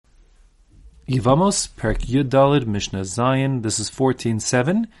Yevamos, Perek Yud Daled, Mishnah Zayin. This is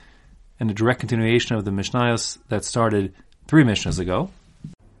 14.7, and a direct continuation of the Mishnayos that started 3 Mishnahs ago.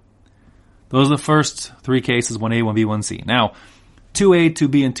 Those are the first 3 cases, 1a, 1b, 1c. Now, 2a,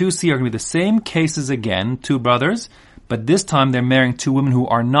 2b, and 2c are going to be the same cases again, 2 brothers, but this time they're marrying 2 women who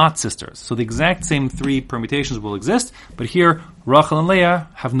are not sisters. So the exact same 3 permutations will exist, but here Rachel and Leah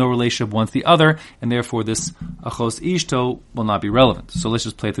have no relationship one to the other, and therefore this Achos Ishto will not be relevant. So let's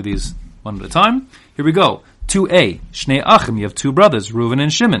just play through these one at a time. Here we go. 2a, Shnei Achim, you have 2 brothers, Reuven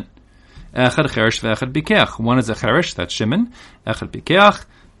and Shimon. Echad Cheresh ve'echad Bikeach. One is a Cheresh, that's Shimon. Echad Bikeach.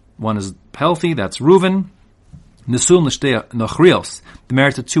 One is healthy, that's Reuven. Nesuim l'shtei Nochrios. The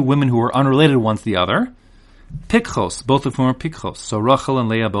marriage to 2 women who are unrelated one to the other. Pikchos, both of whom are Pikchos. So Rachel and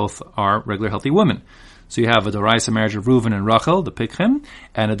Leah both are regular healthy women. So you have a Doraisa marriage of Reuven and Rachel, the Pikchim,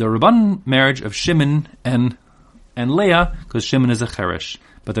 and a Doraban marriage of Shimon and Leah, because Shimon is a Cheresh.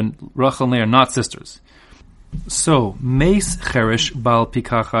 But then Rachel and Leah are not sisters. So, Meis Cheresh Bal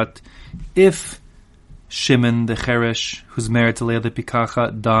Pikachat, if Shimon, the Cheresh, who's married to Leah the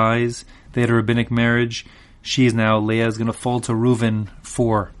Pikachat, dies, they had a rabbinic marriage, Leah is going to fall to Reuven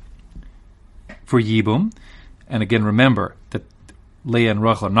for Yibum. And again, remember that Leah and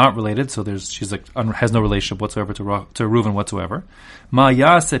Rachel are not related, so has no relationship whatsoever to Reuven whatsoever. Ma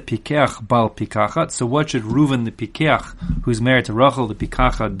yase Pikeach Bal Pikachat, so what should Reuven the Pikeach, who's married to Rachel the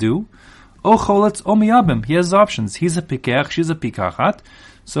Pikachat, do? O Choletz O Miyabim, he has options. He's a Pikeach, she's a Pikachat.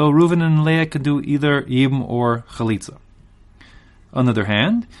 So Reuven and Leah can do either Yibum or Chalitza. On the other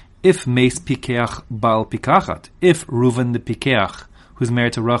hand, if Meis Pikeach Bal Pikachat, if Reuven the Pikeach, who's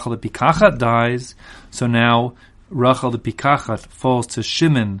married to Rachel the Pikachat, dies, so now Rachel the Pikachat falls to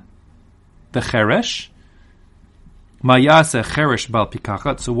Shimon the Cheresh. Mayase Cheresh Bal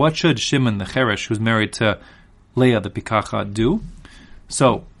Pikachat. So what should Shimon the Cheresh, who's married to Leah the Pikachat, do?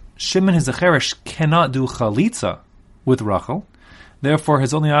 So Shimon, his Cheresh, cannot do Chalitza with Rachel. Therefore,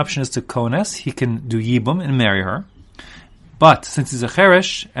 his only option is to kones. He can do Yibum and marry her. But since he's a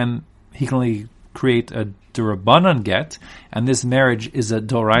Cheresh, and he can only create a Durabanan get, and this marriage is a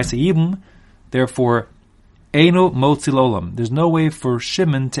Doraisa Yibum, therefore, Eino Motzi Lolam. There's no way for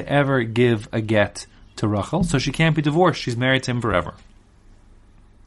Shimon to ever give a get to Rachel, so she can't be divorced. She's married to him forever.